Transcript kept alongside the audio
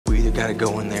either got to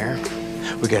go in there,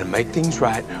 we got to make things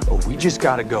right, or we just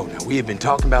got to go. Now, we have been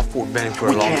talking about Fort Benning for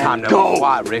a long time now. Go.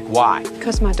 Why, Rick? Why?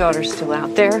 Because my daughter's still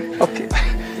out there. Okay.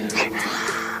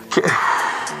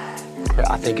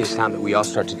 I think it's time that we all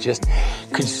start to just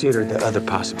consider the other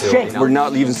possibility. We're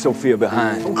not leaving Sophia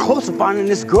behind. I'm close to finding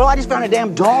this girl. I just found a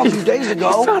damn doll a few days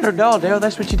ago. You found her doll, Dale.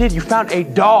 That's what you did. You found a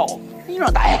doll. You know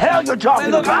what the hell you're talking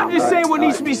Hey, look, about? I'm just saying what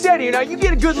needs to be said here. Now, you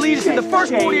get a good lead us in the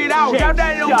first 48 hours.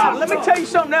 Let me tell you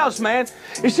something else, man.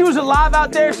 If she was alive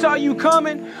out there, saw you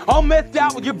coming, all methed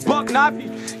out with your buck knife,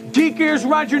 geek ears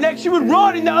around your neck, she would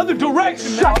run in the other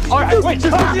direction, man. Wait,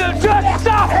 just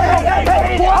stop!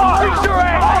 Hey, I'll beat your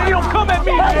ass! You don't come at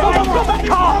me, man!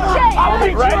 I'll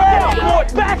beat your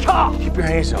ass, boy! Back off! Keep your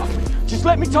hands off me. Just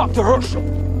let me talk to Herschel.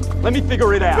 Let me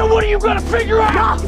figure it out. Then what are you gonna figure out?